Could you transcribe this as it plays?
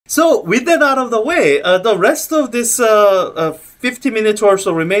So with that out of the way, the rest of this 50 minutes or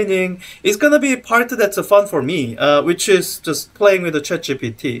so remaining is gonna be part that's fun for me, which is just playing with the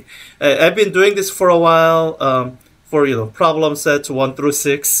ChatGPT. I've been doing this for a while, for problem sets 1 through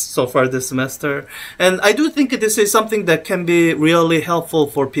 6 so far this semester, and I do think this is something that can be really helpful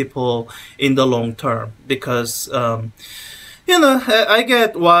for people in the long term because. I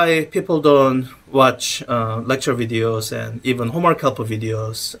get why people don't watch lecture videos and even homework help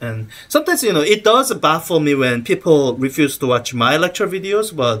videos. And sometimes, it does baffle me when people refuse to watch my lecture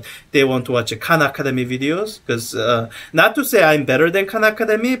videos, but they want to watch Khan Academy videos. Because not to say I'm better than Khan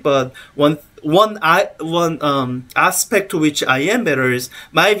Academy, but one aspect to which I am better is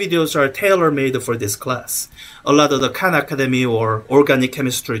my videos are tailor-made for this class. A lot of the Khan Academy or organic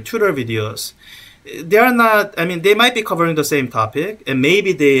chemistry tutor videos, they are not, they might be covering the same topic and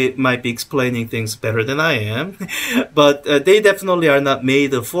maybe they might be explaining things better than I am, but they definitely are not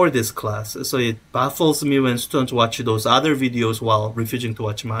made for this class. So it baffles me when students watch those other videos while refusing to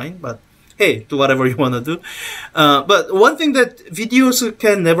watch mine, but hey, do whatever you want to do. But one thing that videos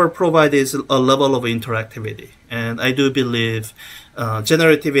can never provide is a level of interactivity. And I do believe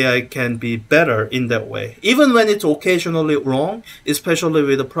generative AI can be better in that way, even when it's occasionally wrong, especially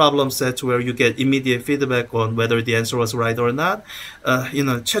with the problem sets where you get immediate feedback on whether the answer was right or not.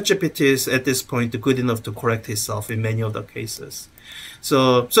 ChatGPT is at this point good enough to correct itself in many of the cases.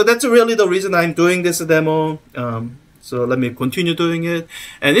 So that's really the reason I'm doing this demo. So let me continue doing it.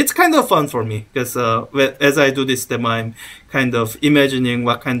 And it's kind of fun for me because as I do this demo, I'm kind of imagining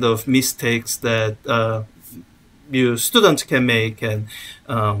what kind of mistakes that you students can make and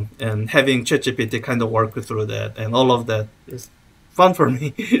having ChatGPT kind of work through that. And all of that is fun for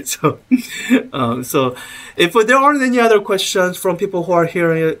me. So if there aren't any other questions from people who are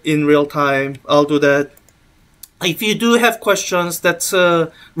here in real time, I'll do that. If you do have questions that's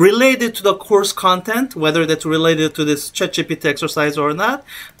related to the course content, whether that's related to this ChatGPT exercise or not,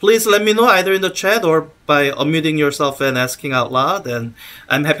 please let me know either in the chat or by unmuting yourself and asking out loud, and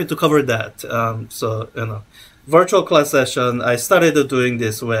I'm happy to cover that. Virtual class session, I started doing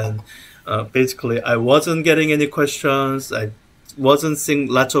this when basically I wasn't getting any questions. I wasn't seeing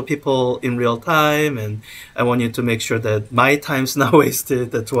lots of people in real time, and I wanted to make sure that my time's not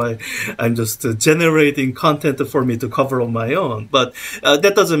wasted. That's why I'm just generating content for me to cover on my own. But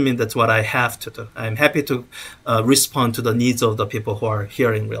that doesn't mean that's what I have to do. I'm happy to respond to the needs of the people who are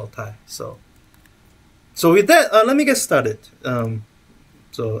here in real time. So with that, let me get started.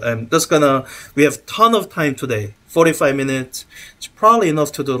 So I'm just we have a ton of time today, 45 minutes. It's probably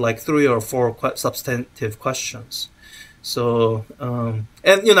enough to do like 3 or 4 substantive questions. So, and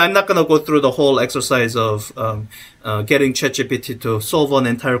I'm not gonna go through the whole exercise of getting ChatGPT to solve an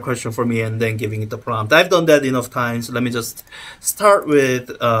entire question for me and then giving it the prompt. I've done that enough times. Let me just start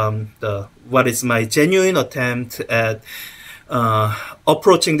with what is my genuine attempt at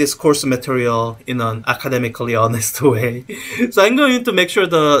approaching this course material in an academically honest way. So I'm going to make sure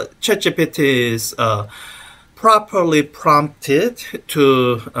the ChatGPT is properly prompted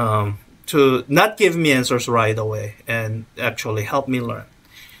to not give me answers right away and actually help me learn.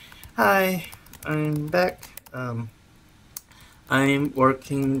 Hi, I'm back. I'm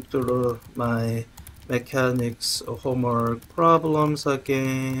working through my mechanics homework problems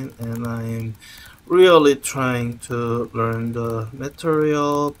again, and I'm really trying to learn the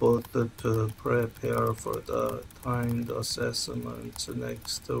material, both to prepare for the timed assessment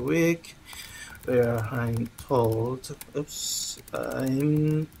next week, where I'm told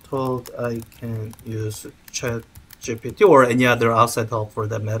I can use ChatGPT or any other outside help for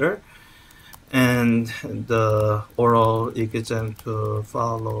that matter, and the oral exam to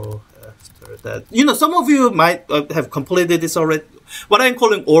follow after that. Some of you might have completed this already. What I'm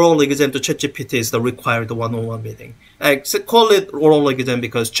calling oral exam to ChatGPT is the required one-on-one meeting. I call it oral exam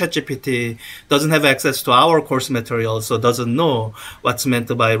because ChatGPT doesn't have access to our course material, so doesn't know what's meant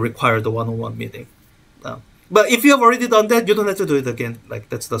by required one-on-one meeting. But if you have already done that, you don't have to do it again. Like,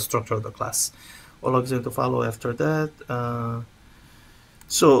 that's the structure of the class. Oral exam to follow after that.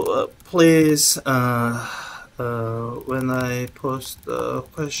 Please, when I post the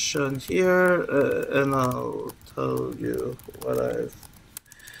question here, and I'll tell you what I've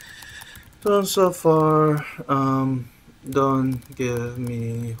done so far. Don't give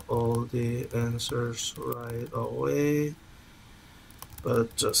me all the answers right away,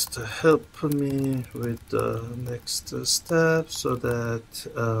 but just help me with the next step so that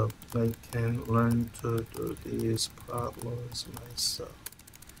I can learn to do these problems myself.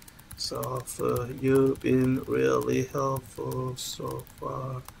 You've been really helpful so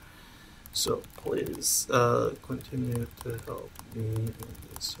far, so please continue to help me in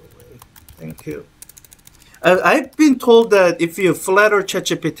this way. Thank you. I've been told that if you flatter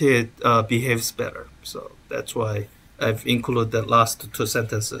ChatGPT, it behaves better. So that's why I've included the last two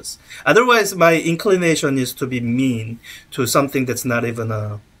sentences. Otherwise, my inclination is to be mean to something that's not even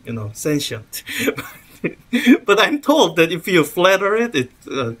sentient. But I'm told that if you flatter it, it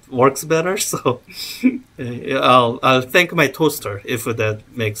works better. So I'll thank my toaster if that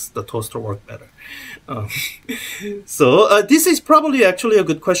makes the toaster work better. Um, so this is probably actually a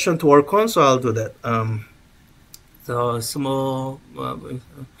good question to work on. So I'll do that. So small.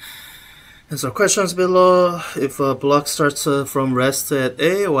 So questions below. If a block starts from rest at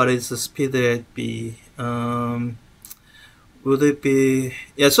A, what is the speed at B? Would it be?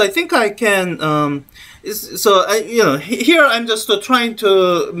 Yeah. So I think I can. Here I'm just trying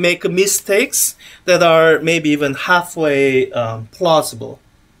to make mistakes that are maybe even halfway plausible.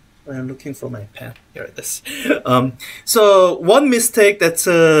 I'm looking for my pen. Here it is. So one mistake that's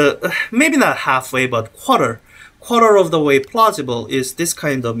maybe not halfway, but quarter of the way plausible is this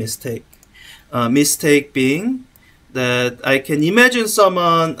kind of mistake. Mistake being that I can imagine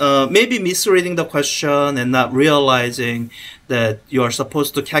someone maybe misreading the question and not realizing that you are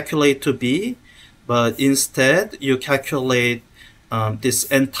supposed to calculate to B, but instead you calculate this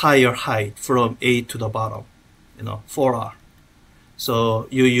entire height from A to the bottom, 4R. So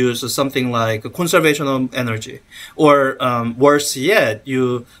you use something like a conservation of energy, or worse yet,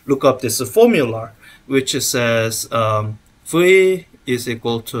 you look up this formula, which says V is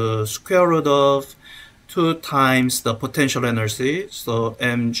equal to square root of 2 times the potential energy, so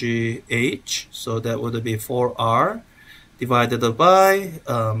mgh, so that would be 4R divided by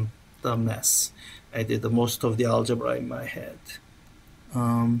the mass. I did the most of the algebra in my head.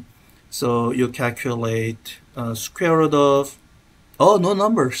 So you calculate square root of, oh, no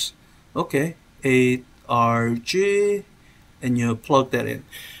numbers. Okay, 8RG, and you plug that in.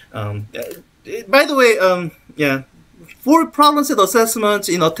 By the way, yeah, for problem set assessments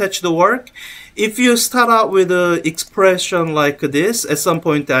in attached work, if you start out with an expression like this, at some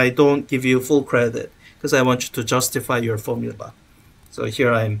point I don't give you full credit because I want you to justify your formula. So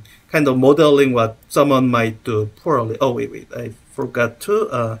here I'm kind of modeling what someone might do poorly. Oh, wait, I forgot to.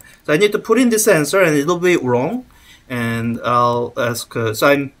 So I need to put in this answer and it'll be wrong. And I'll ask, so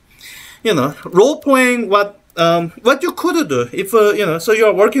I'm, role-playing what you could do if, so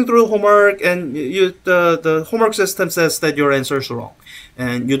you're working through homework and the homework system says that your answer is wrong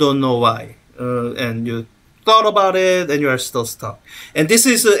and you don't know why. And you thought about it and you are still stuck. And this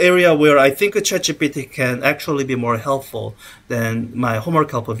is an area where I think ChatGPT can actually be more helpful than my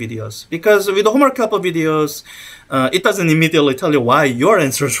homework helper videos. Because with the homework helper videos, it doesn't immediately tell you why your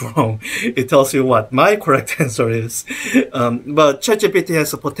answer is wrong. It tells you what my correct answer is. But ChatGPT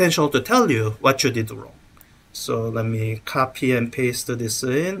has the potential to tell you what you did wrong. So let me copy and paste this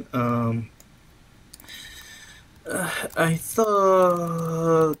in. I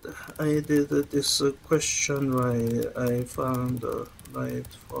thought I did this question right. I found the right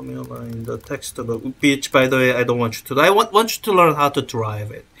formula in the textbook, which, by the way, I don't want you to do. I want you to learn how to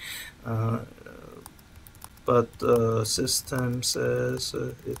drive it. But the system says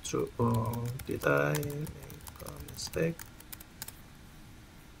it's wrong. Did I make a mistake?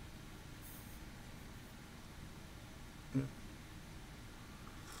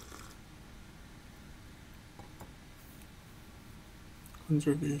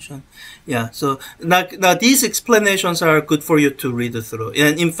 Conservation. Yeah, so now these explanations are good for you to read through.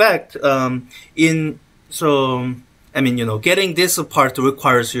 And in fact, getting this part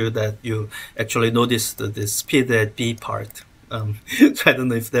requires you that you actually notice the speed at B part. So I don't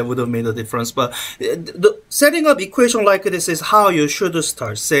know if that would have made a difference, but setting up equation like this is how you should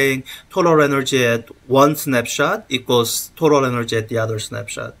start, saying total energy at one snapshot equals total energy at the other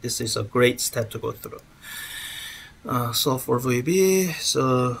snapshot. This is a great step to go through. So for VB,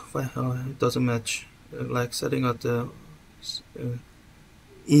 so it doesn't match, like setting up the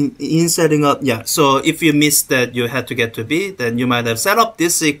in setting up, yeah. So if you missed that you had to get to B, then you might have set up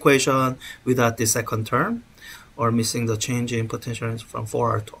this equation without the second term, or missing the change in potential from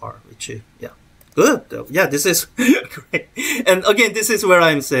 4R to R, which is, yeah, good. Yeah, this is great. And again, this is where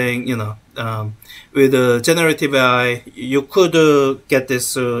I'm saying, with generative AI, you could get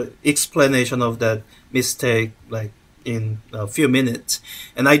this explanation of that mistake like in a few minutes.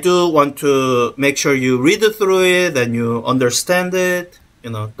 And I do want to make sure you read through it and you understand it.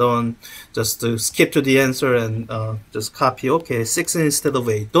 Don't just skip to the answer and just copy. Okay, 6 instead of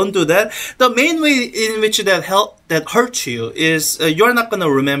 8. Don't do that. The main way in which that hurts you is you're not gonna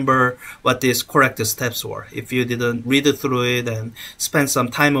remember what these correct steps were if you didn't read through it and spend some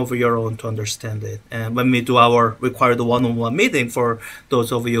time over your own to understand it. And when we do our required one-on-one meeting, for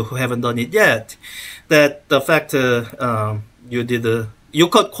those of you who haven't done it yet, that the fact you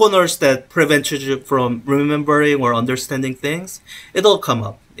cut corners that prevent you from remembering or understanding things, it'll come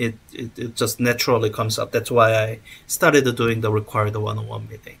up. It just naturally comes up. That's why I started doing the required one-on-one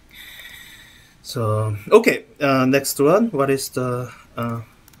meeting. So, okay, next one. What is the...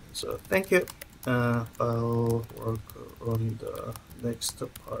 so, thank you. I'll work on the next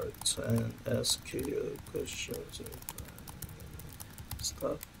part and ask you questions.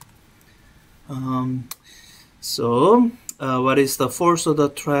 Stuff. So, what is the force of the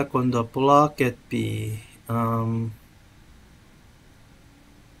track on the block at B?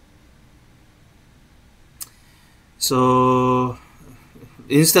 So,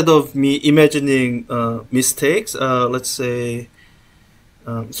 instead of me imagining mistakes, let's say,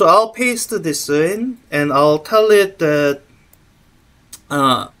 so I'll paste this in and I'll tell it that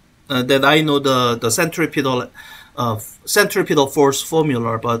that I know the centripetal force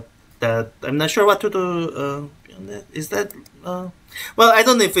formula, but that I'm not sure what to do. Is that well, I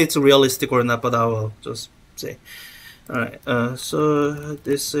don't know if it's realistic or not, but I will just say. Alright, so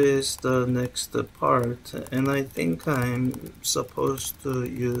this is the next part, and I think I'm supposed to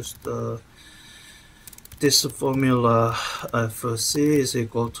use this formula. FC is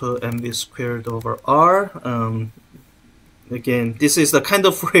equal to mv squared over r. Again, this is the kind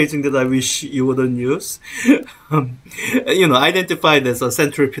of phrasing that I wish you wouldn't use. Identified as a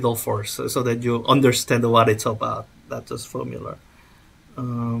centripetal force so that you understand what it's about, not just formula.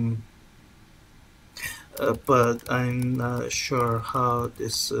 But I'm not sure how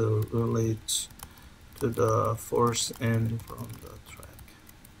this relates to the force N from the track.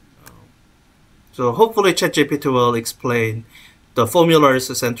 So hopefully ChatGPT will explain the formula is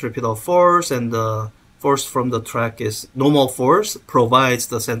a centripetal force and the force from the track is normal force provides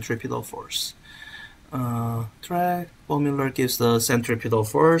the centripetal force. Track formula gives the centripetal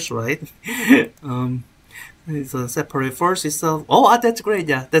force, right? It's a separate force itself. Oh, that's great.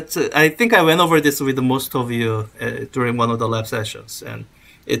 Yeah, that's. I think I went over this with most of you during one of the lab sessions, and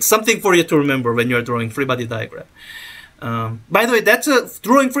it's something for you to remember when you're drawing free body diagram. By the way,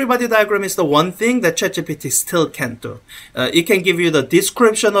 drawing free body diagram is the one thing that ChatGPT still can't do. It can give you the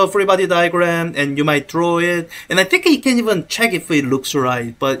description of free body diagram, and you might draw it, and I think it can even check if it looks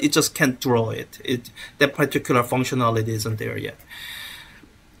right, but it just can't draw it. That particular functionality isn't there yet.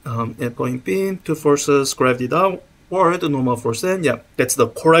 At point B, two forces, gravity downward, normal force N. Yeah, that's the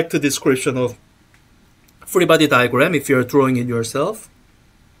correct description of free body diagram if you're drawing it yourself.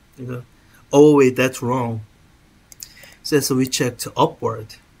 Oh wait, that's wrong. It says we checked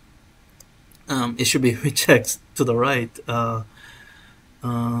upward. It should be we checked to the right.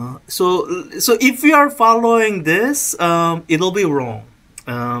 So if you are following this, it'll be wrong.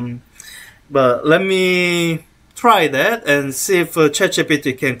 But let me try that and see if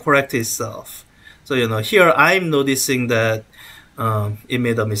ChatGPT can correct itself. So here I'm noticing that it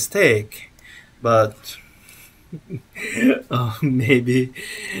made a mistake, but maybe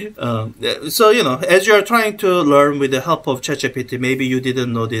so as you're trying to learn with the help of ChatGPT, maybe you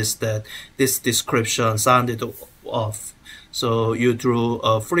didn't notice that this description sounded off. So you drew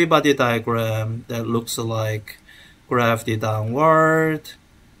a free body diagram that looks like gravity downward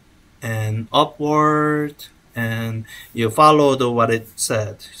and upward, and you followed what it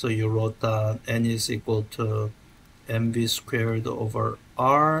said. So you wrote down N is equal to mv squared over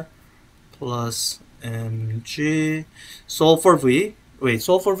r plus mg. Solve for v. Wait,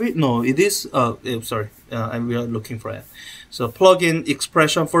 solve for v? No, it is. Sorry, I'm really looking for it. So plug in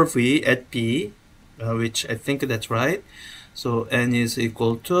expression for v at b, which I think that's right. So N is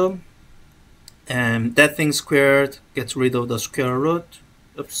equal to, and that thing squared gets rid of the square root.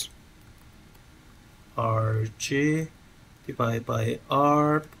 Oops. Rg divided by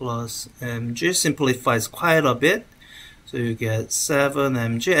r plus mg simplifies quite a bit. So you get 7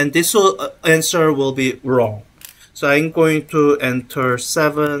 mg, and this answer will be wrong. So I'm going to enter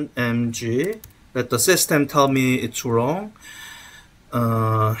 7 mg. Let the system tell me it's wrong.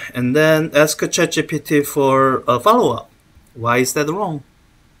 And then ask ChatGPT for a follow-up. Why is that wrong?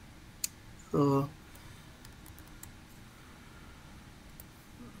 So,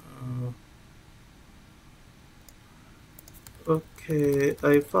 okay,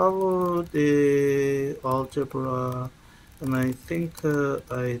 I follow the algebra And I think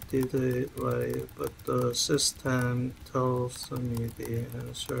I did it right, but the system tells me the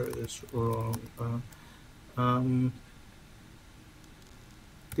answer is wrong. Um,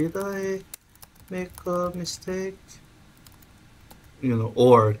 did I make a mistake? You know,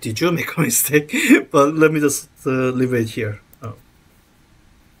 or did you make a mistake? But let me just leave it here.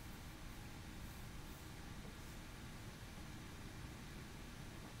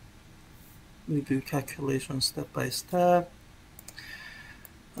 We do calculation step by step.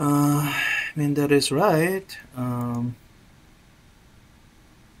 I mean, that is right.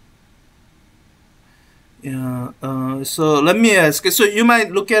 Yeah. So let me ask. So you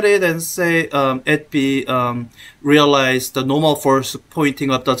might look at it and say, at B, realize the normal force pointing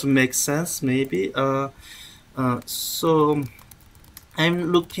up doesn't make sense. Maybe. So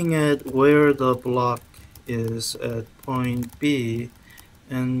I'm looking at where the block is at point B,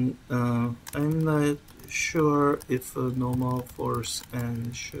 and I'm not sure if a normal force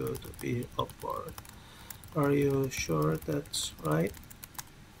N should be upward. Are you sure that's right?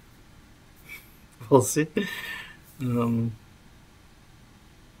 We'll see.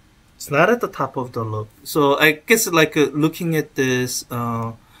 It's not at the top of the loop. So I guess like looking at this,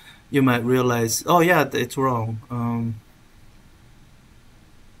 you might realize, oh yeah, it's wrong.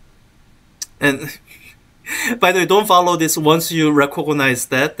 And by the way, don't follow this. Once you recognize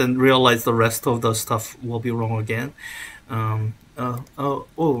that, then realize the rest of the stuff will be wrong again. But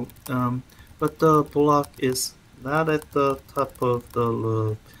the block is not at the top of the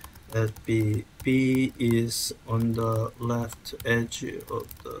loop at B. B is on the left edge of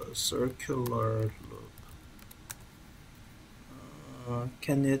the circular loop.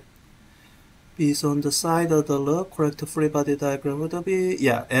 Can it be on the side of the loop? Correct free body diagram would be,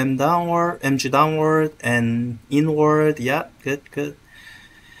 yeah, M downward, MG downward, and inward. Yeah, good, good.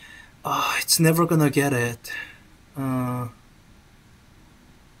 It's never gonna get it.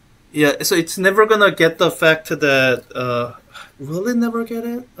 Yeah, so it's never gonna get the fact that, will it never get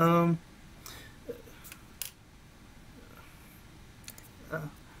it?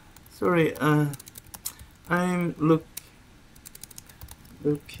 Sorry, I'm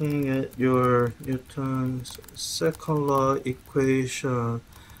looking at your Newton's second law equation,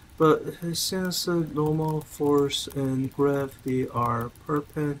 but since normal force and gravity are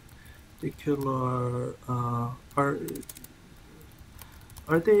perpendicular, are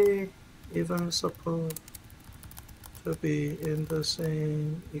they even supposed to be in the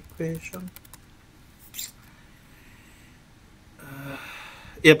same equation?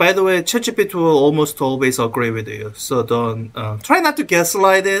 Yeah, by the way, ChatGPT will almost always agree with you, so don't try not to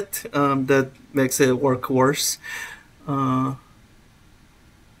gaslight it. That makes it work worse.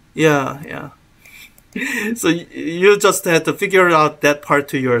 Yeah. So you just have to figure out that part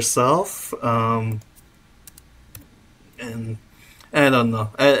to yourself. And I don't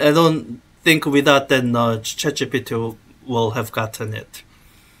know. I don't think without that nudge, ChatGPT will have gotten it.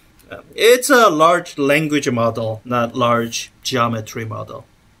 It's a large language model, not large geometry model.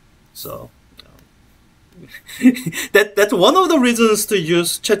 So that's one of the reasons to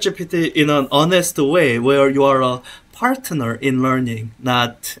use ChatGPT in an honest way, where you are a partner in learning,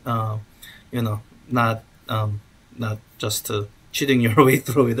 not not just cheating your way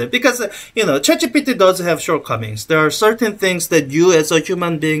through with it. Because ChatGPT does have shortcomings. There are certain things that you as a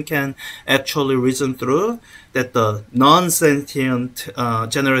human being can actually reason through that the non-sentient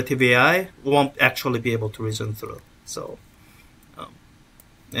generative AI won't actually be able to reason through. So.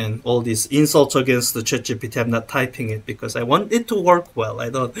 And all these insults against the ChatGPT, I'm not typing it because I want it to work well. I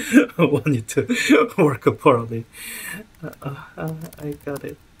don't want it to work poorly. I got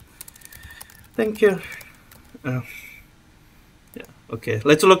it. Thank you. Yeah. Okay.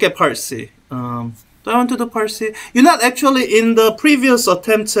 Let's look at part C. Do I want to do part C? You're not actually in the previous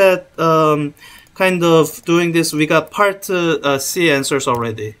attempts at kind of doing this. We got part C answers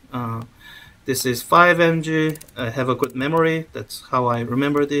already. This is 5 mg. I have a good memory. That's how I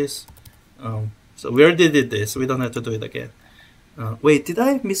remember this. So we already did this. We don't have to do it again. Wait, did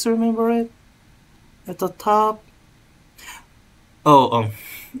I misremember it? At the top?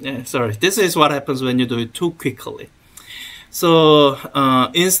 Yeah, sorry. This is what happens when you do it too quickly. So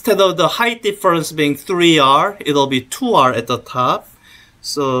instead of the height difference being 3r, it'll be 2r at the top.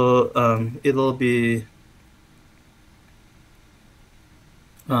 So it'll be...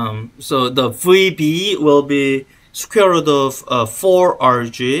 so the VB will be square root of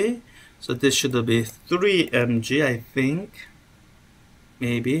 4RG. So this should be 3mg, I think.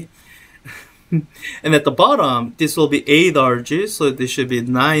 Maybe. And at the bottom, this will be 8RG. So this should be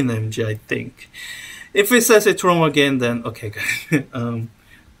 9mg, I think. If it says it's wrong again, then okay, good.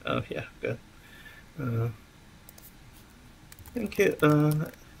 Yeah, good. Thank you.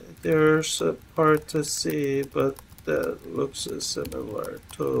 There's a part to see, but that looks similar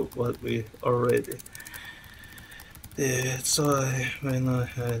to what we already did. So I went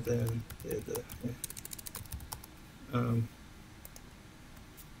ahead and did it.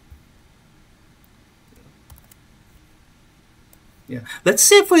 Yeah. Let's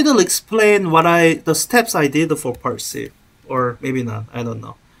see if it'll explain the steps I did for part C, or maybe not. I don't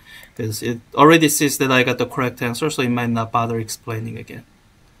know, because it already says that I got the correct answer, so it might not bother explaining again.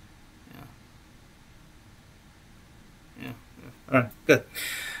 Yeah. All right. Good.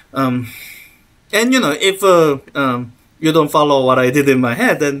 And if you don't follow what I did in my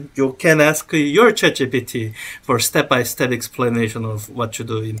head, then you can ask your ChatGPT for step-by-step explanation of what you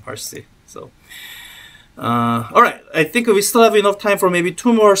do in part C. So. All right, I think we still have enough time for maybe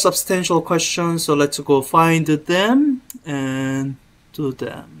 2 more substantial questions, so let's go find them and do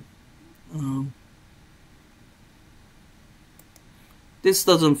them. This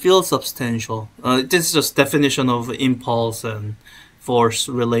doesn't feel substantial. This is just definition of impulse and force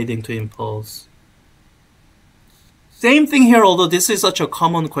relating to impulse. Same thing here, although this is such a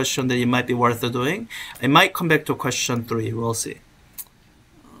common question that it might be worth doing. I might come back to question 3, we'll see.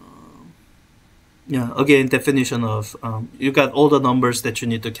 Yeah, again, definition of, you got all the numbers that you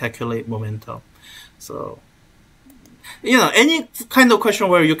need to calculate momentum. So, any kind of question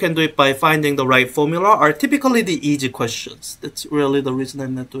where you can do it by finding the right formula are typically the easy questions. That's really the reason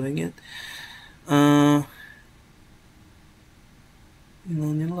I'm not doing it.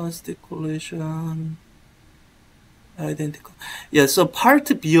 Inelastic collision, identical. Yeah, so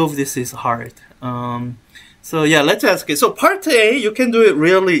part B of this is hard. So yeah, let's ask it. So part A, you can do it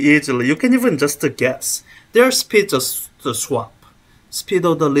really easily. You can even just guess. Their speed just to swap. Speed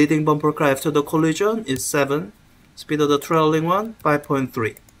of the leading bumper car after the collision is 7. Speed of the trailing one,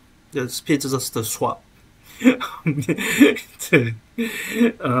 5.3. The speed is just to swap.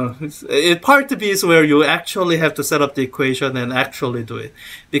 Part B is where you actually have to set up the equation and actually do it,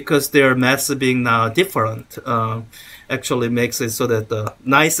 because their mass being now different actually makes it so that the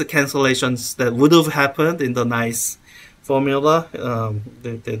nice cancellations that would have happened in the nice formula,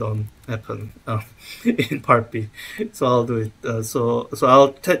 they don't happen in part B. So I'll do it. So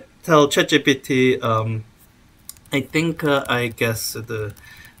I'll tell ChatGPT. I think I guess the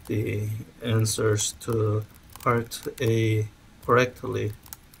answers to part A correctly.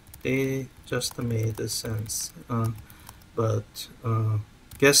 They just made sense, but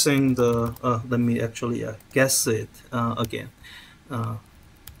guessing the let me actually guess it again.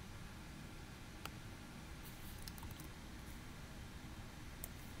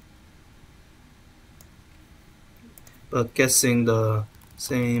 But guessing the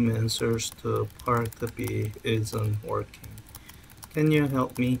same answers to part B isn't working. Can you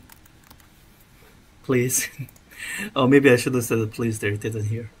help me, please? Oh, maybe I should have said please there. It didn't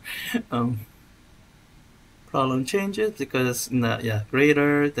hear. Problem changes because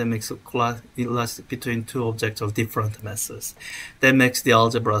greater, that makes it elastic between 2 objects of different masses. That makes the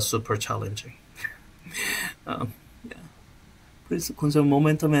algebra super challenging. Yeah. Please conserve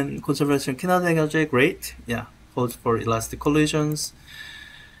momentum and conservation kinetic energy. Great. Yeah. Holds for elastic collisions.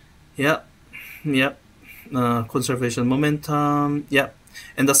 Yep. Conservation momentum. Yep.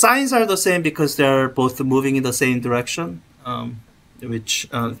 And the signs are the same because they're both moving in the same direction, which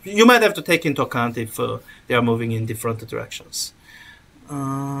you might have to take into account if they are moving in different directions.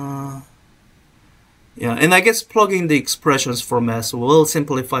 Yeah, and I guess plugging the expressions for mass will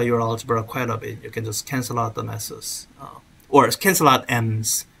simplify your algebra quite a bit. You can just cancel out the masses, or cancel out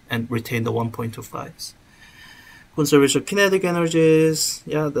m's and retain the 1.25s. Conservation kinetic energies,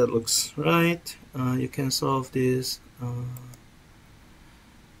 yeah, that looks right. You can solve this.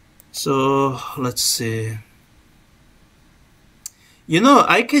 So let's see.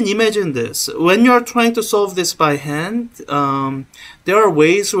 I can imagine this. When you're trying to solve this by hand, there are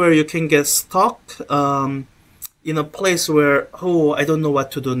ways where you can get stuck in a place where, I don't know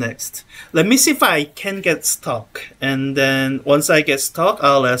what to do next. Let me see if I can get stuck. And then once I get stuck,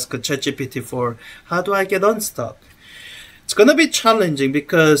 I'll ask ChatGPT for how do I get unstuck. It's going to be challenging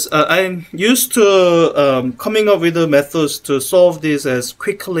because I'm used to coming up with the methods to solve this as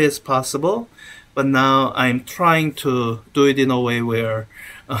quickly as possible. But now I'm trying to do it in a way where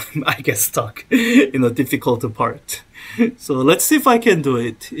I get stuck in a difficult part. So let's see if I can do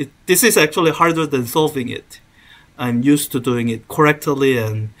it. This is actually harder than solving it. I'm used to doing it correctly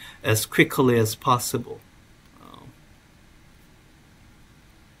and as quickly as possible.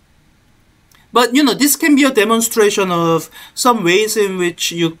 But this can be a demonstration of some ways in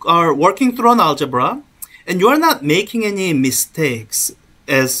which you are working through an algebra and you are not making any mistakes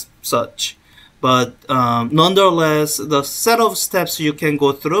as such. But nonetheless, the set of steps you can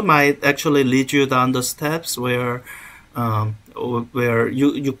go through might actually lead you down the steps where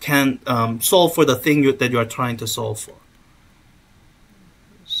you can solve for the thing that you are trying to solve for.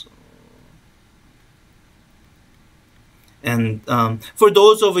 So, and for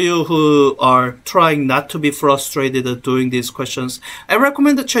those of you who are trying not to be frustrated at doing these questions, I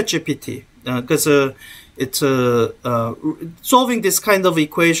recommend the ChatGPT because it's solving this kind of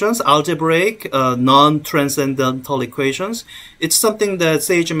equations, algebraic, non-transcendental equations. It's something that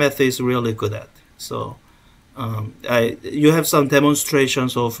Sage Math is really good at. So you have some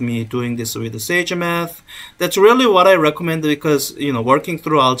demonstrations of me doing this with the Sage Math. That's really what I recommend, because working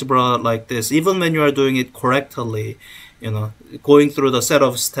through algebra like this, even when you are doing it correctly, going through the set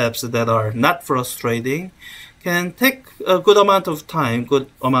of steps that are not frustrating can take a good amount of time, good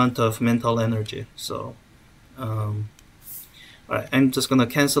amount of mental energy. So all right, I'm just gonna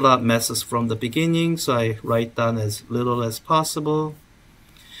cancel out messes from the beginning, so I write down as little as possible.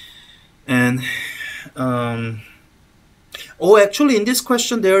 And actually in this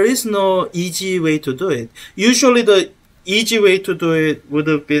question there is no easy way to do it. Usually the easy way to do it would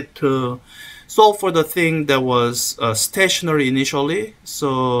have been to solve for the thing that was stationary initially,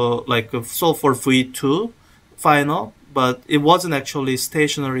 so like solve for V2 final, but it wasn't actually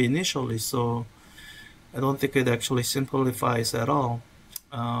stationary initially, so I don't think it actually simplifies at all.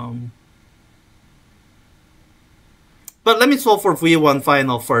 But let me solve for V1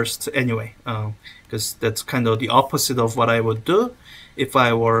 final first anyway, because that's kind of the opposite of what I would do if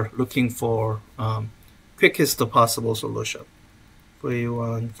I were looking for quickest possible solution.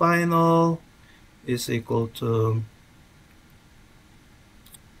 V1 final is equal to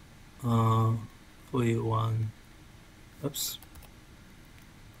V1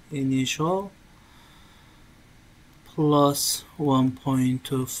 initial plus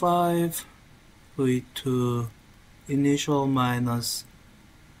 1.25 V2 initial minus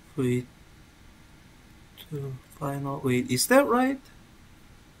V2 final. Wait, is that right?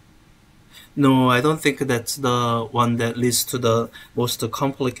 No, I don't think that's the one that leads to the most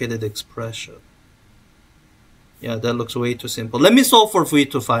complicated expression. Yeah, that looks way too simple. Let me solve for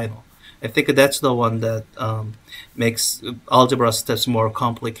V2 final. I think that's the one that makes algebra steps more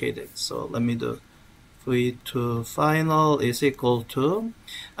complicated. So let me do V2 final is equal to,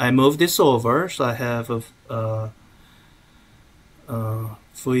 I move this over, so I have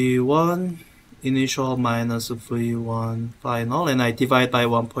V1 initial minus V1 final, and I divide by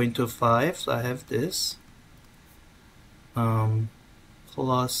 1.25, so I have this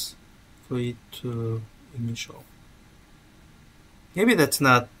plus V2 initial. Maybe that's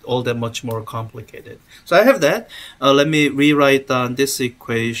not all that much more complicated. So I have that. Let me rewrite down this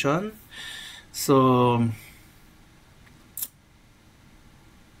equation. So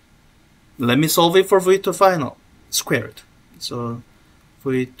let me solve it for V2 final squared. So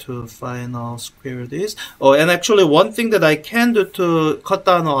V2 final squared is, and actually one thing that I can do to cut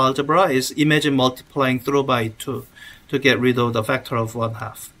down on algebra is imagine multiplying through by 2 to get rid of the factor of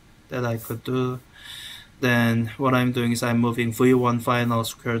 1/2. That I could do. Then what I'm doing is I'm moving V1 final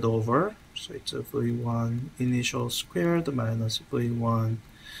squared over. So it's a V1 initial squared minus V1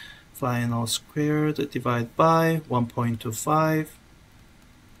 final squared divided by 1.25.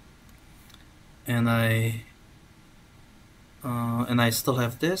 And I still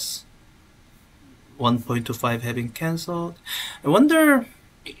have this 1.25 having cancelled. I wonder,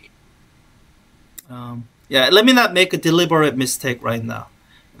 yeah, let me not make a deliberate mistake right now.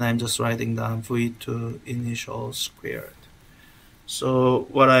 And I'm just writing down V2 initial squared. So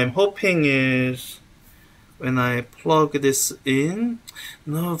what I'm hoping is when I plug this in,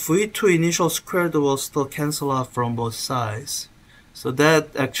 no, V2 initial squared will still cancel out from both sides. So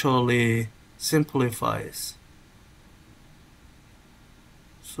that actually simplifies.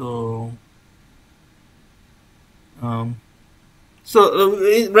 So rather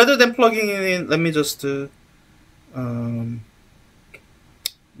than plugging it in, let me just do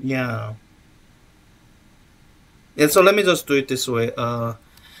yeah, so let me just do it this way.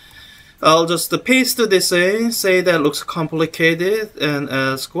 I'll just paste this in, say that looks complicated, and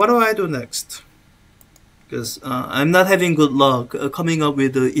ask what do I do next, because I'm not having good luck coming up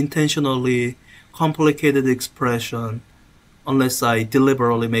with an intentionally complicated expression unless I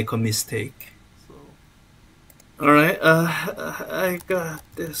deliberately make a mistake. So, alright, I got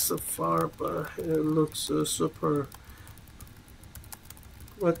this so far, but it looks super.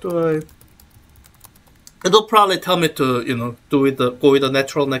 What do I? It'll probably tell me to, go with the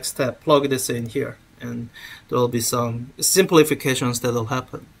natural next step, plug this in here, and there'll be some simplifications that'll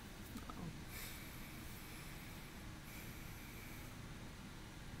happen.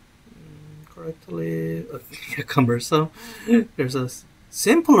 correctly cumbersome. There's a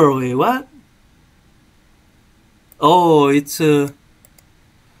simpler way. What? Oh, it's oh,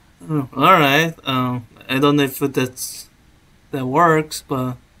 all right. I don't know if that works,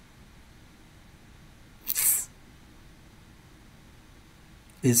 but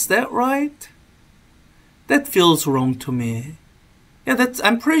is that right? That feels wrong to me. Yeah,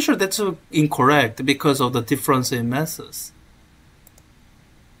 I'm pretty sure that's incorrect because of the difference in methods.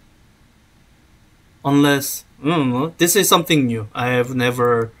 Unless, I don't know, this is something new. I have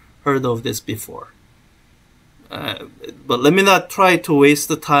never heard of this before. But let me not try to waste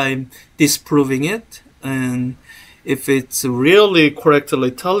the time disproving it. And if it's really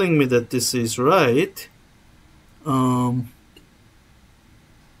correctly telling me that this is right,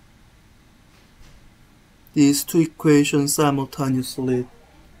 these two equations simultaneously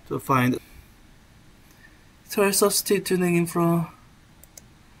to find. Try substituting from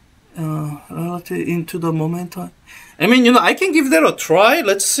relative into the momentum. I mean, I can give that a try.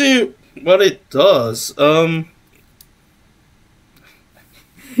 Let's see what it does.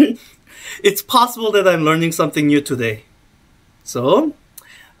 It's possible that I'm learning something new today. So,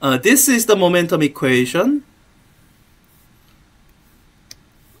 this is the momentum equation.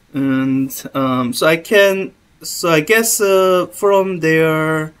 And so I guess from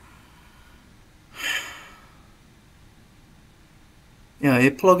there, yeah, I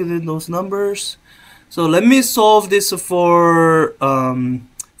plugged in those numbers. So let me solve this for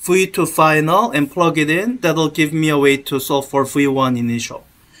V2 final and plug it in. That'll give me a way to solve for V1 initial.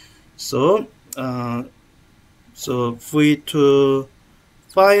 So V2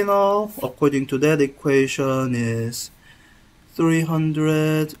 final, according to that equation, is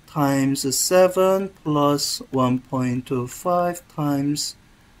 300 times 7 plus 1.25 times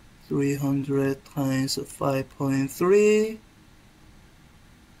 300 times 5.3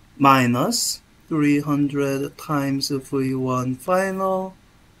 minus 300 times V1 final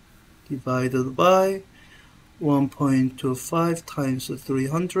divided by 1.25 times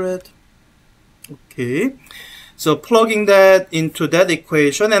 300. Okay, so plugging that into that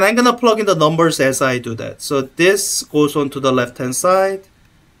equation, and I'm gonna plug in the numbers as I do that. So this goes on to the left hand side,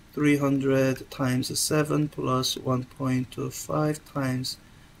 300 times 7 plus 1.25 times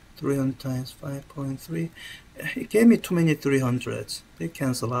 300 times 5.3. It gave me too many 300s. They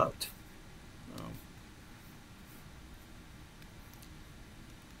cancel out.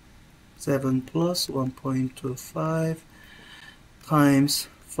 7 plus 1.25 times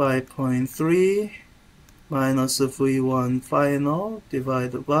 5.3 minus V1 final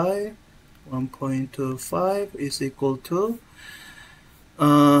divided by 1.25 is equal to,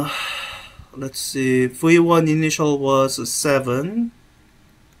 let's see, V1 initial was 7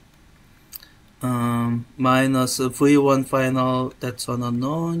 minus V1 final, that's an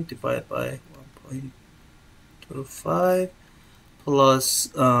unknown, divided by 1.25 plus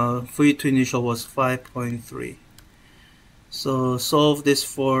V2 initial was 5.3. So solve this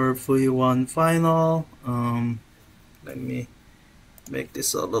for V1 final. Let me make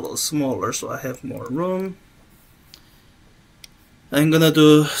this a little smaller so I have more room. I'm gonna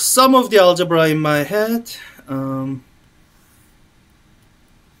do some of the algebra in my head.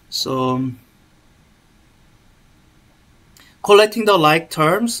 So collecting the like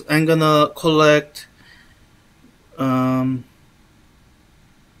terms, I'm gonna collect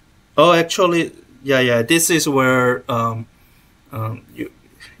oh, actually, yeah, this is where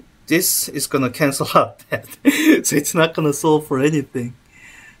this is gonna cancel out that, so it's not gonna solve for anything.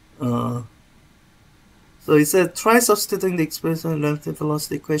 So it said try substituting the expression relative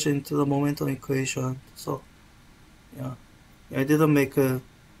velocity equation into the momentum equation. So yeah, I didn't make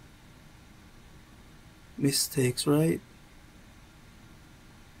mistakes, right?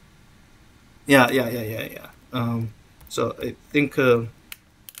 Yeah. So I think.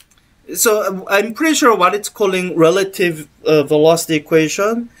 So I'm pretty sure what it's calling relative velocity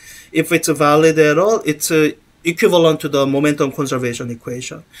equation, if it's valid at all, it's equivalent to the momentum conservation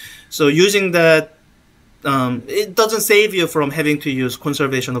equation. So using that, it doesn't save you from having to use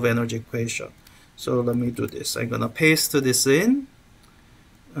conservation of energy equation. So let me do this. I'm gonna paste this in.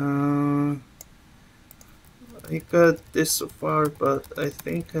 I got this so far, but I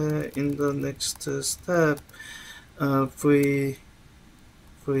think in the next step,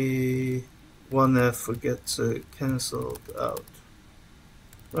 we 1F gets cancelled out,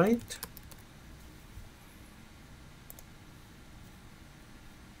 right?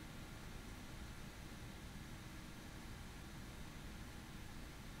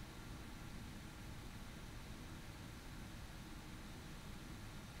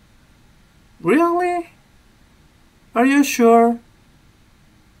 Really? Are you sure?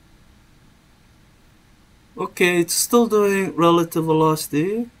 Okay, it's still doing relative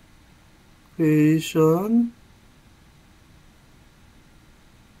velocity equation.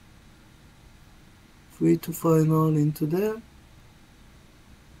 Free to final into there.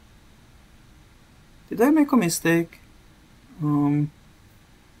 Did I make a mistake?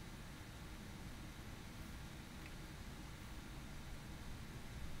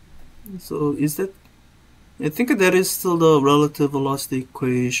 So is that, I think that is still the relative velocity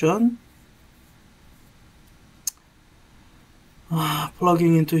equation.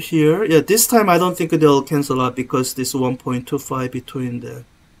 Plugging into here. Yeah, this time I don't think they'll cancel out because this 1.25 between them.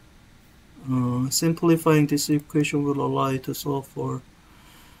 Simplifying this equation will allow you to solve for.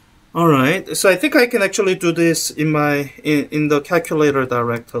 Alright, so I think I can actually do this in my in the calculator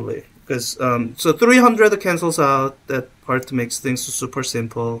directly. Because so 300 cancels out, that part makes things super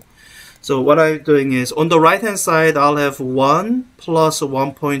simple. So what I'm doing is, on the right hand side, I'll have 1 plus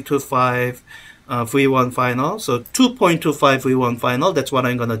 1.25 V1 final. So 2.25 V1 final, that's what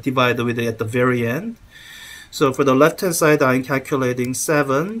I'm going to divide with it at the very end. So for the left hand side, I'm calculating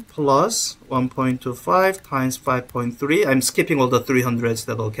 7 plus 1.25 times 5.3. I'm skipping all the 300s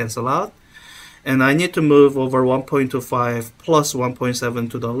that will cancel out. And I need to move over 1.25 plus 1.7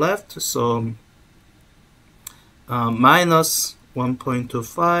 to the left. So minus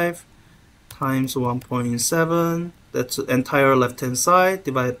 1.25 times 1.7, that's the entire left hand side,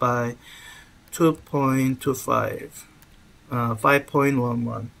 divided by 2.25,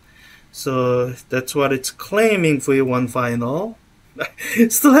 5.11. So that's what it's claiming for V1 final. I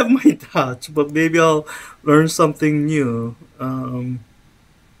still have my doubts, but maybe I'll learn something new.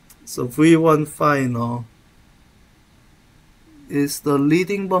 So V1 final is the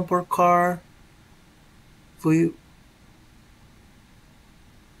leading bumper car.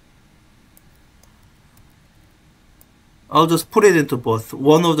 I'll just put it into both.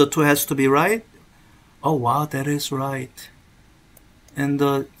 One of the two has to be right. Oh wow, that is right. And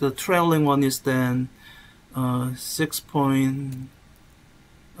the trailing one is then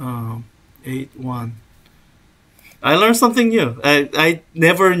 6.81. I learned something new. I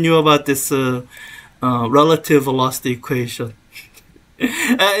never knew about this relative velocity equation.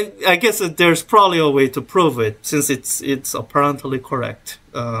 I guess there's probably a way to prove it, since it's apparently correct.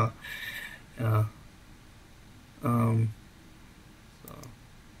 So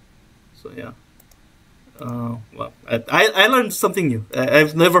yeah. Well, I learned something new.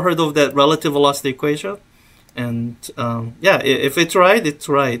 I've never heard of that relative velocity equation. And yeah, if it's right, it's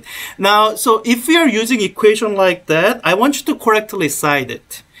right. Now, so if we are using equation like that, I want you to correctly cite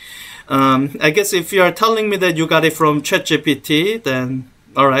it. I guess if you are telling me that you got it from ChatGPT, then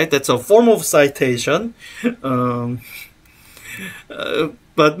all right, that's a form of citation.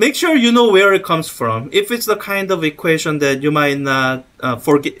 But make sure you know where it comes from. If it's the kind of equation that you might not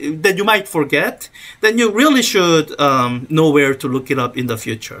forget, then you really should know where to look it up in the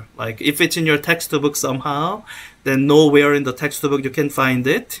future. Like if it's in your textbook somehow, then know where in the textbook you can find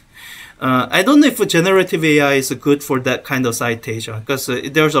it. I don't know if generative AI is good for that kind of citation, because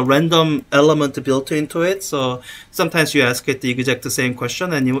there's a random element built into it. So sometimes you ask it the exact same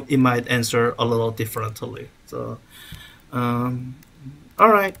question and it might answer a little differently. So. All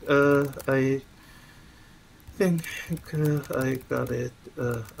right, I think I got it.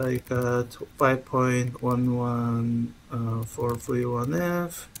 I got 5.11 for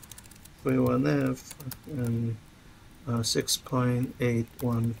V1F, and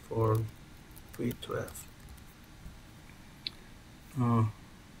 6.81 for V2F.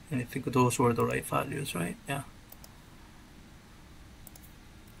 I think those were the right values, right? Yeah.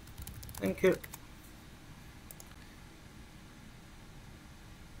 Thank you.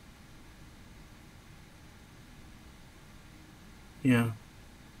 Yeah.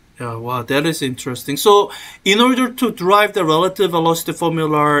 Yeah, wow, that is interesting. So in order to derive the relative velocity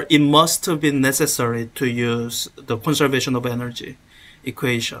formula, it must have been necessary to use the conservation of energy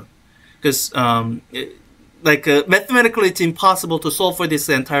equation. Because mathematically, it's impossible to solve for this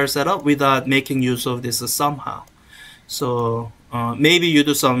entire setup without making use of this somehow. So maybe you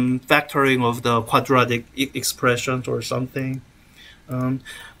do some factoring of the quadratic expressions or something.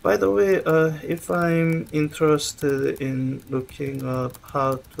 By the way, if I'm interested in looking up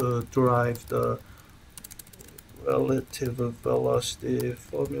how to derive the relative velocity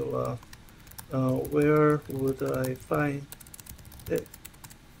formula, where would I find it?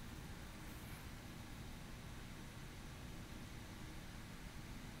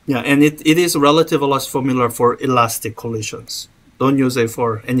 Yeah, and it is a relative velocity formula for elastic collisions. Don't use it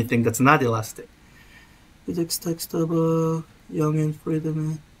for anything that's not elastic. Physics textbook, Young and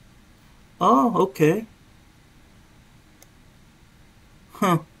Friedman. Oh, okay.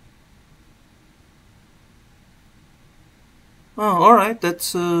 Huh. Oh, all right.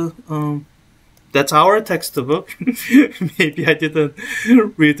 That's our textbook. Maybe I didn't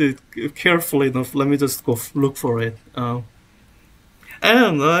read it carefully enough. Let me just go look for it. I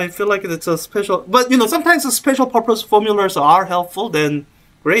don't know. I feel like it's a special, but sometimes the special purpose formulas are helpful. Then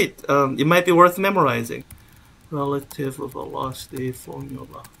great. It might be worth memorizing. Relative velocity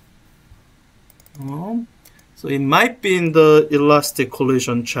formula. So it might be in the elastic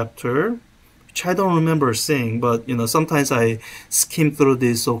collision chapter, which I don't remember seeing. But sometimes I skim through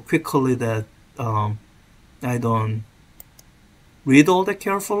this so quickly that I don't read all that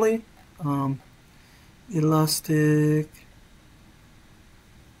carefully. Elastic.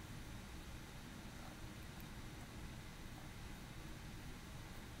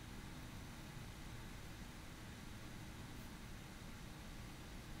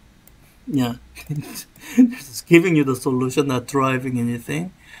 Yeah, just giving you the solution, not driving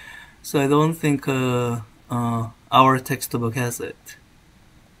anything. So I don't think our textbook has it.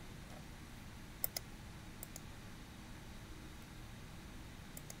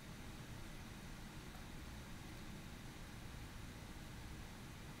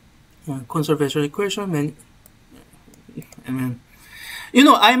 Conservation equation. I mean,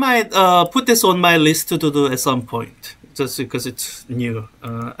 I might put this on my list to do at some point, just because it's new.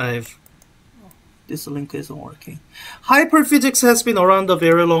 This link isn't working. Hyperphysics has been around a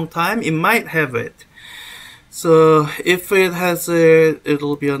very long time. It might have it. So if it has it,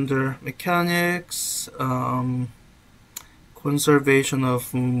 it'll be under mechanics, conservation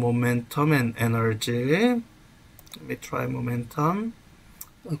of momentum and energy. Let me try momentum.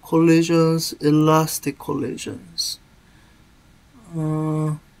 Collisions, elastic collisions.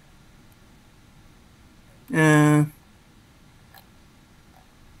 Yeah.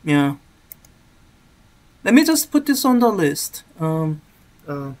 Let me just put this on the list. I'll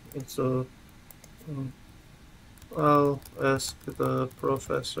ask the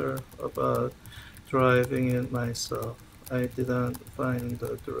professor about driving it myself. I didn't find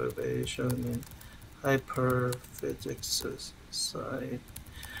the derivation in hyperphysics site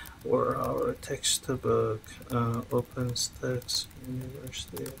or our textbook, OpenStax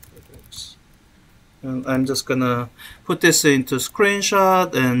University of Physics. And I'm just gonna put this into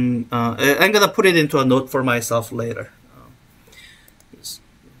screenshot, and I'm gonna put it into a note for myself later.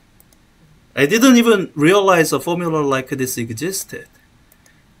 I didn't even realize a formula like this existed.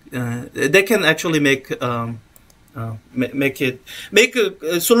 They can actually make a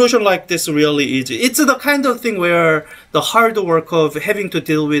solution like this really easy. It's the kind of thing where the hard work of having to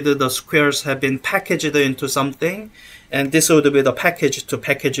deal with the squares have been packaged into something, and this would be the package to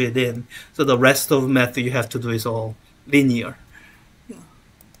package it in. So the rest of math you have to do is all linear.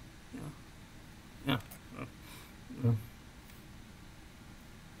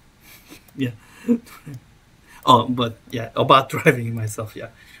 Yeah. Oh, but yeah, about driving myself.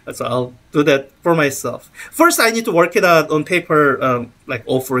 Yeah. So I'll do that for myself. First, I need to work it out on paper, like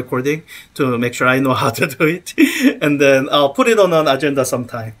off recording, to make sure I know how to do it, and then I'll put it on an agenda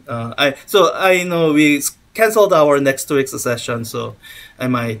sometime. I know we canceled our next week's session, so I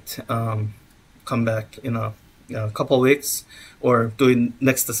might come back in a couple weeks or do it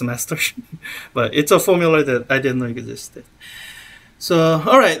next semester. But it's a formula that I didn't know existed. So,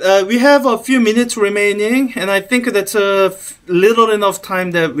 all right, we have a few minutes remaining, and I think that's a little enough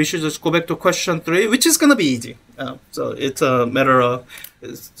time that we should just go back to question 3, which is going to be easy. So it's a matter of,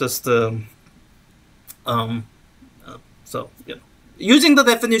 it's just, using the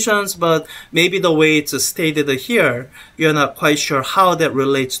definitions, but maybe the way it's stated here, you're not quite sure how that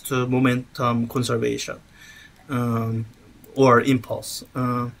relates to momentum conservation or impulse.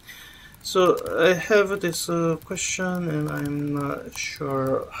 So I have this question, and I'm not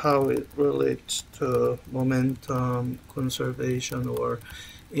sure how it relates to momentum conservation or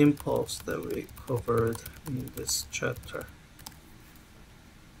impulse that we covered in this chapter.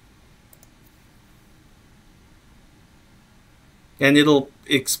 And it'll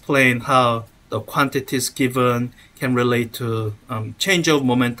explain how the quantities given can relate to change of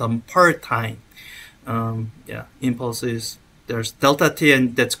momentum per time. Impulses. There's delta t,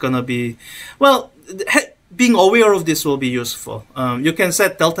 and that's gonna be, well, being aware of this will be useful. You can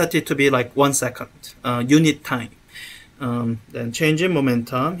set delta t to be like 1 second, unit time. Then change in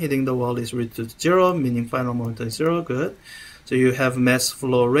momentum, hitting the wall is reduced to 0, meaning final momentum is 0, good. So you have mass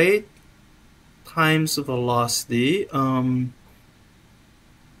flow rate times velocity.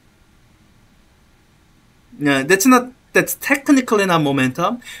 That's technically not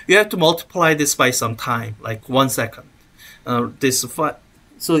momentum. You have to multiply this by some time, like 1 second. So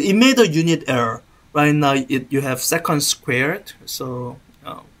it made a unit error. Right now you have seconds squared. So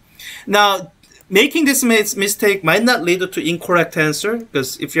now making this mistake might not lead to incorrect answer,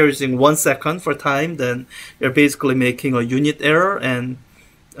 because if you're using 1 second for time, then you're basically making a unit error. And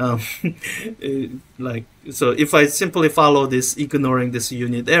like, so if I simply follow this, ignoring this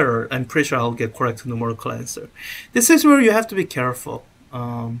unit error, I'm pretty sure I'll get correct numerical answer. This is where you have to be careful.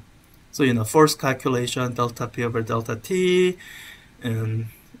 So, you know, force calculation, delta P over delta T, and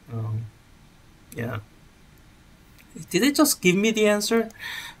yeah. Did it just give me the answer?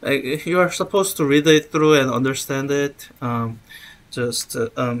 You are supposed to read it through and understand it. So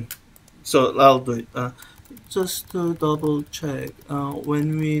I'll do it. Just to double check,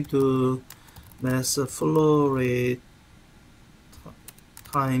 when we do mass flow rate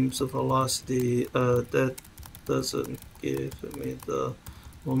times velocity, that doesn't give me the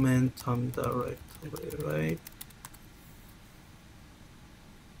momentum directly, right?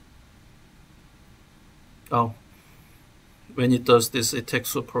 Oh, when it does this, it takes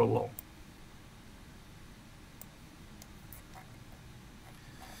super long.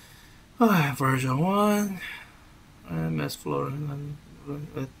 Version 1, mass flow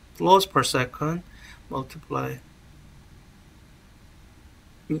flows per second, multiply.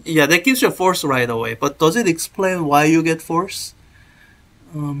 Yeah, that gives you a force right away, but does it explain why you get force?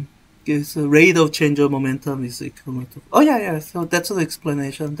 Gives the rate of change of momentum is equal to... Oh yeah, so that's the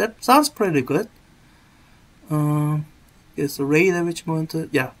explanation. That sounds pretty good. It's the rate at which momentum...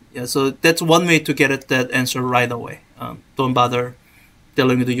 Yeah, so that's one way to get that answer right away. Don't bother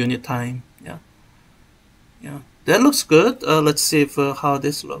dealing with the unit time. Yeah, that looks good. Let's see if how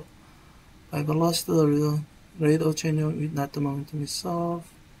this looks. By velocity, the rate of change of not the momentum itself.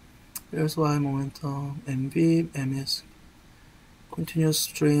 Here's y momentum, mv, ms, continuous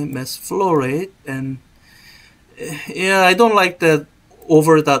stream mass flow rate, and yeah, I don't like that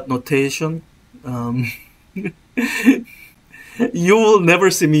over that notation. You will never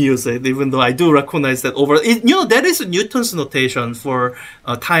see me use it, even though I do recognize that over it, you know, that is Newton's notation for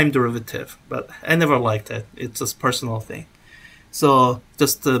time derivative, but I never liked it. It's just personal thing. So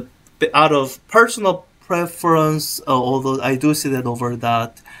just out of personal preference, although I do see that over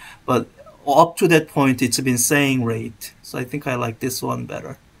that, but up to that point it's been saying rate. So I think I like this one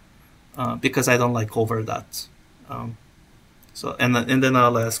better because I don't like over that. So and then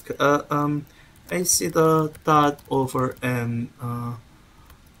I'll ask. I see the dot over m.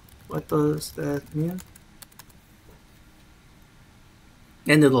 What does that mean?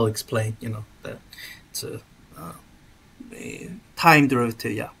 And it'll explain, you know, that it's a time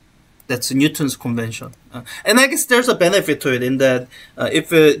derivative. Yeah, that's Newton's convention. And I guess there's a benefit to it in that if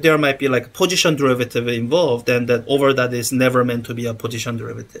there might be like a position derivative involved, then that over that is never meant to be a position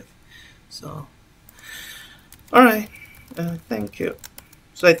derivative. So, all right, thank you.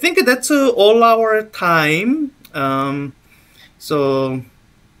 So I think that's all our time.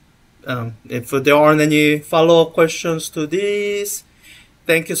 If there aren't any follow-up questions to this,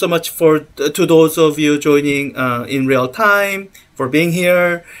 thank you so much to those of you joining in real time for being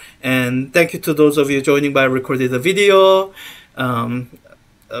here, and thank you to those of you joining by recorded video.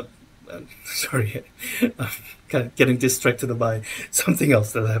 Sorry, kind of getting distracted by something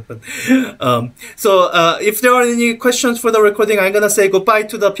else that happened. If there are any questions for the recording, I'm gonna say goodbye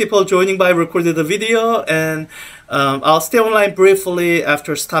to the people joining by recorded the video, and I'll stay online briefly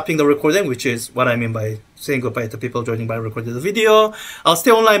after stopping the recording, which is what I mean by saying goodbye to people joining by recorded the video. I'll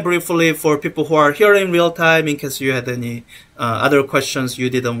stay online briefly for people who are here in real time in case you had any other questions you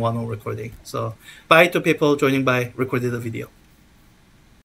didn't want on recording. So bye to people joining by recorded the video.